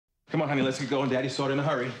Come on, honey, let's get going. Daddy's sort of in a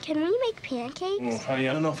hurry. Can we make pancakes? Oh, honey,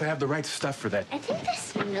 I don't know if I have the right stuff for that. I think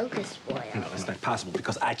this milk is spoiled. No, that's not possible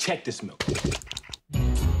because I checked this milk.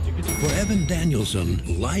 For Evan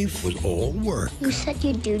Danielson, life was all work. You said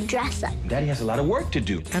you'd do dress up. Daddy has a lot of work to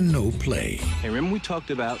do. And no play. Hey, remember we talked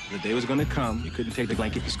about the day was going to come. You couldn't take the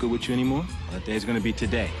blanket to school with you anymore? Well, that day's going to be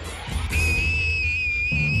today.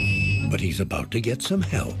 But he's about to get some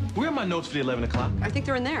help. Where are my notes for the 11 o'clock? I think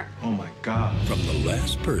they're in there. Oh, my God. From the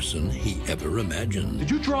last person he ever imagined.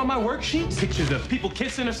 Did you draw my worksheets? Pictures of people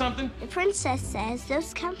kissing or something? The princess says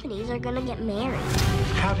those companies are gonna get married.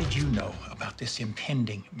 How did you know about this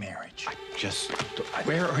impending marriage? I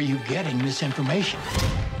Where are you getting this information?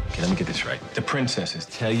 Okay, let me get this right. The princesses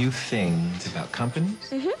tell you things about companies?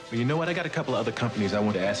 Mm-hmm. Well, you know what? I got a couple of other companies I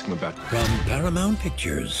want to ask them about. From Paramount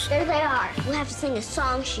Pictures. There they are. We'll have to sing a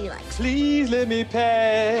song she likes. Please let me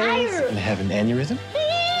pass. Higher. And have an aneurysm?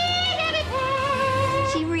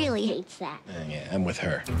 She really hates that. Yeah, I'm with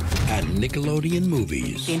her. And Nickelodeon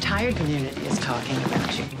movies. The entire community is talking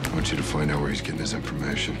about you. I want you to find out where he's getting his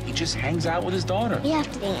information. He just hangs out with his daughter. We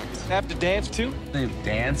have to dance. Have to dance, too? They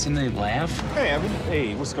dance and they laugh. Hey, Evan.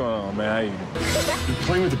 Hey, what's going on, man? How you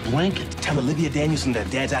playing with the blanket? Tell Olivia Danielson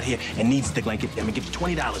that Dad's out here and needs the blanket. I'm gonna give you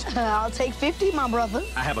 $20. I'll take 50, my brother.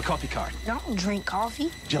 I have a coffee card. I don't drink coffee.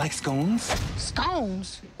 Do you like scones?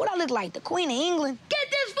 Scones? What I look like, the Queen of England? Get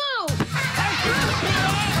this food!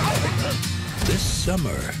 This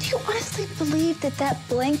summer. Do you honestly believe that that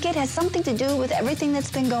blanket has something to do with everything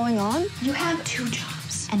that's been going on? You have two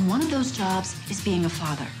jobs, and one of those jobs is being a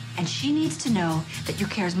father. And she needs to know that you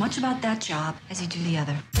care as much about that job as you do the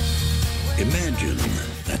other. Imagine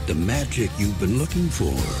that the magic you've been looking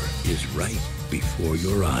for is right before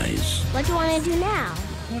your eyes. What do you want to do now?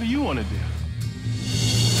 What do you want to do?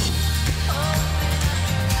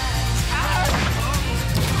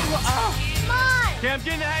 Yeah, I'm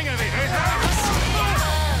getting the hang of it.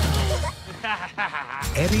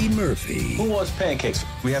 Eddie Murphy. Who wants pancakes?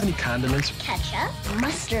 We have any condiments? Ketchup,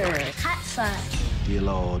 mustard, hot sauce. Dear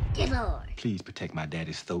Lord. Dear Lord. Please protect my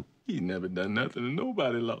daddy's throat. He's never done nothing to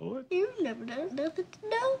nobody, Lord. You've never done nothing to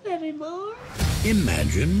nobody more.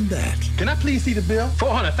 Imagine that. Can I please see the bill?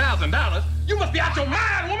 $400,000? You must be out your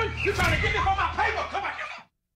mind, woman! You're trying to get me for my paper! Come on!